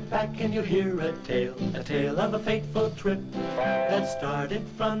sit right back and you'll hear a tale of a fateful trip that started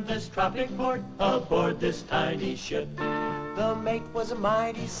from this tropic port aboard this tiny ship. The mate was a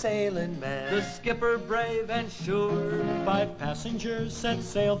mighty sailing man, the skipper brave and sure. 5 passengers set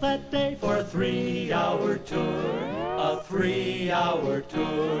sail that day for a 3-hour tour, a 3-hour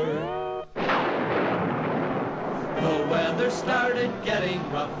tour. The weather started getting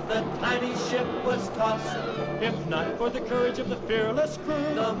rough, the tiny ship was tossed. If not for the courage of the fearless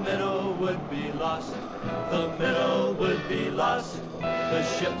crew, the minnow would be lost. The minnow would be lost. The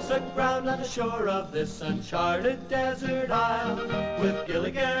ship's aground on the shore of this uncharted desert isle, with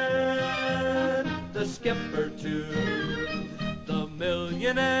Gilligan, the skipper too, the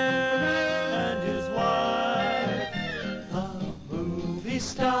millionaire and his wife, the movie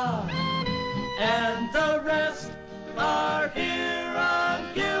star, and the rest are here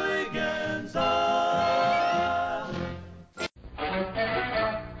on Gilligan's Isle.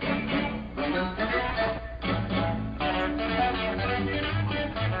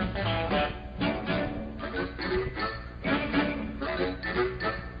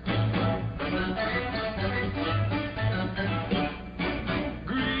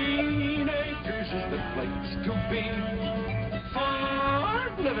 Green Acres is the place to be.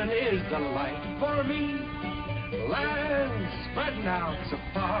 Farm living is the life for me. Land spreading out so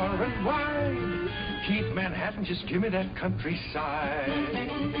far and wide. Keep Manhattan, just give me that countryside.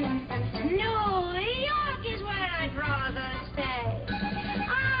 New York is where I'd rather stay.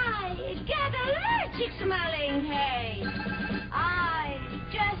 I get allergic smelling hay. I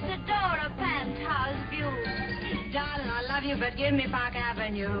just adore a penthouse view. Darling, I love you, but give me Park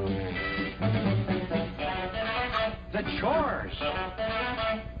Avenue. The chores.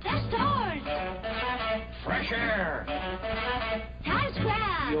 The stores. Fresh air. Times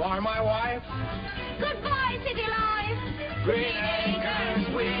Square. You are my wife. Goodbye, city life. Green Acres,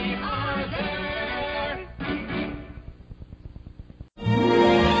 we are there.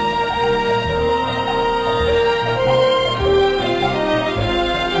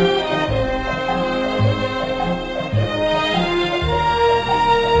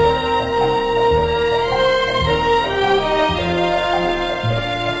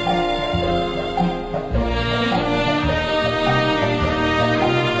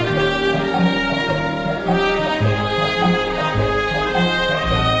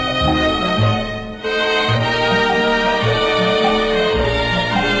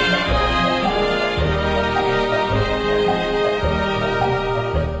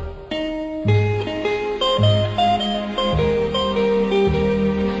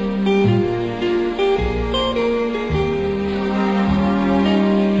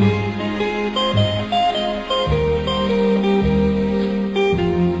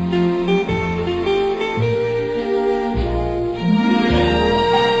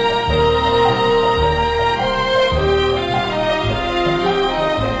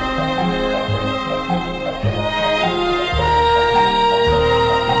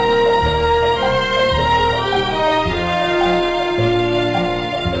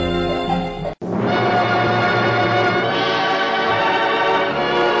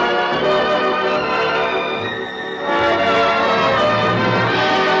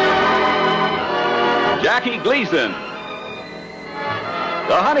 Jackie Gleason,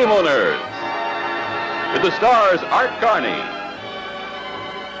 The Honeymooners, with the stars Art Carney,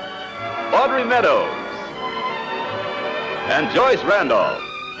 Audrey Meadows, and Joyce Randolph.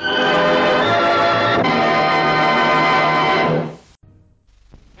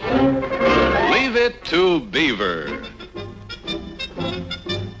 Leave It to Beaver,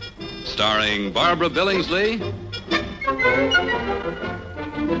 starring Barbara Billingsley,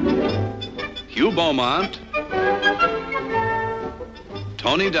 Hugh Beaumont,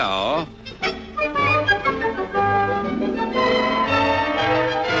 Tony Dow,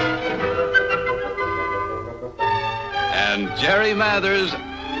 and Jerry Mathers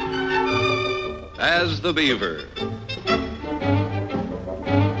as the Beaver.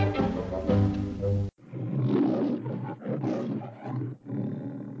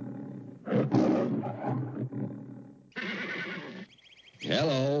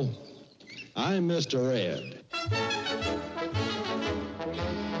 Hello. I'm Mr. Ed.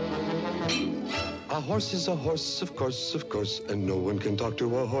 A horse is a horse, of course, and no one can talk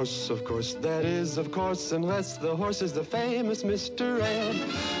to a horse, of course. That is, of course, unless the horse is the famous Mr. Ed.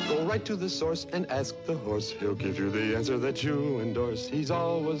 Go right to the source and ask the horse. He'll give you the answer that you endorse. He's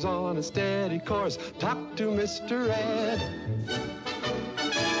always on a steady course. Talk to Mr. Ed.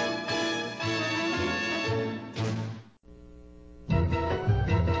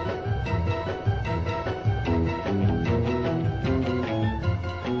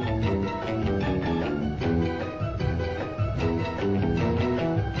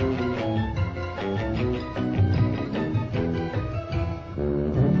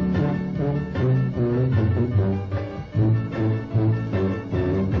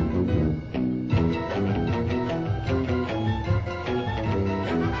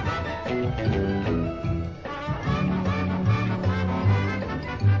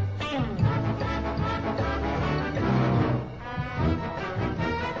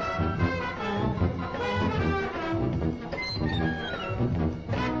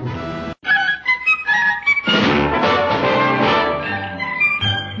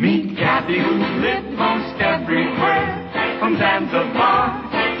 Meet Kathy, who's lived most everywhere, from Zanzibar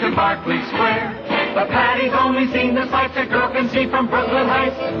to Berkeley Square. But Patty's only seen the sights a girl can see from Brooklyn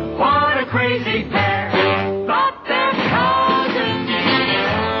Heights. What a crazy pair! Thought they're cousins,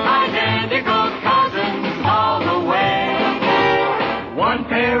 identical cousins all the way. One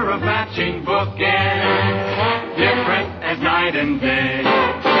pair of matching bookends, different as night and day.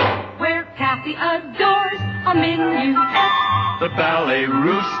 Where Kathy adores a minuet, The ballet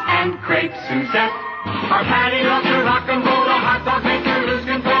russe and crepe Suzette. Our Patty loves to rock and roll, a hot dog makes her lose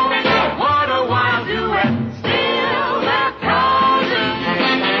control. What a wild duet. Still they're cousins,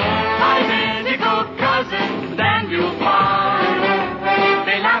 identical cousins, and you'll find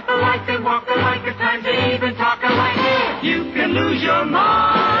they laugh alike and walk alike, at times they even talk alike. You can lose your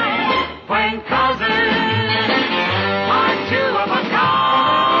mind when cousins are two of a kind.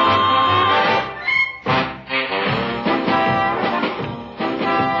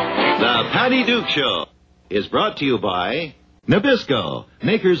 The Patty Duke Show is brought to you by Nabisco,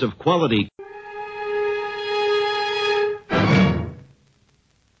 makers of quality.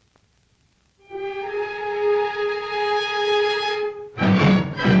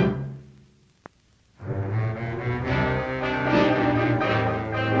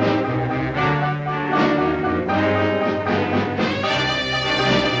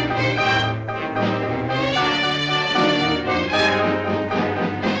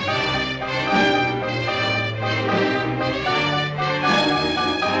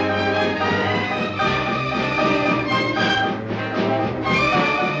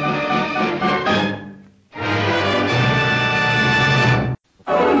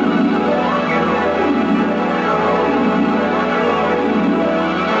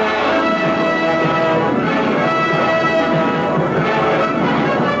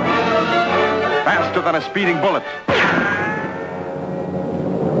 Faster than a speeding bullet.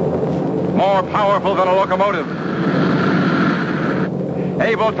 More powerful than a locomotive.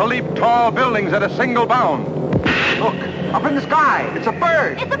 Able to leap tall buildings at a single bound. Look, up in the sky. It's a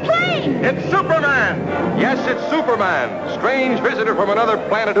bird. It's a plane! It's Superman! Yes, it's Superman, strange visitor from another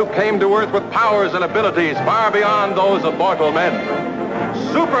planet who came to Earth with powers and abilities far beyond those of mortal men.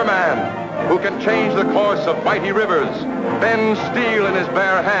 Superman, who can change the course of mighty rivers, bend steel in his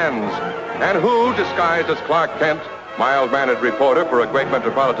bare hands, and who, disguised as Clark Kent, mild-mannered reporter for a great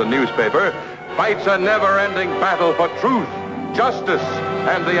metropolitan newspaper, fights a never-ending battle for truth, justice,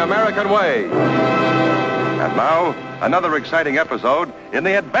 and the American way. And now, another exciting episode in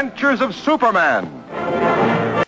the adventures of Superman.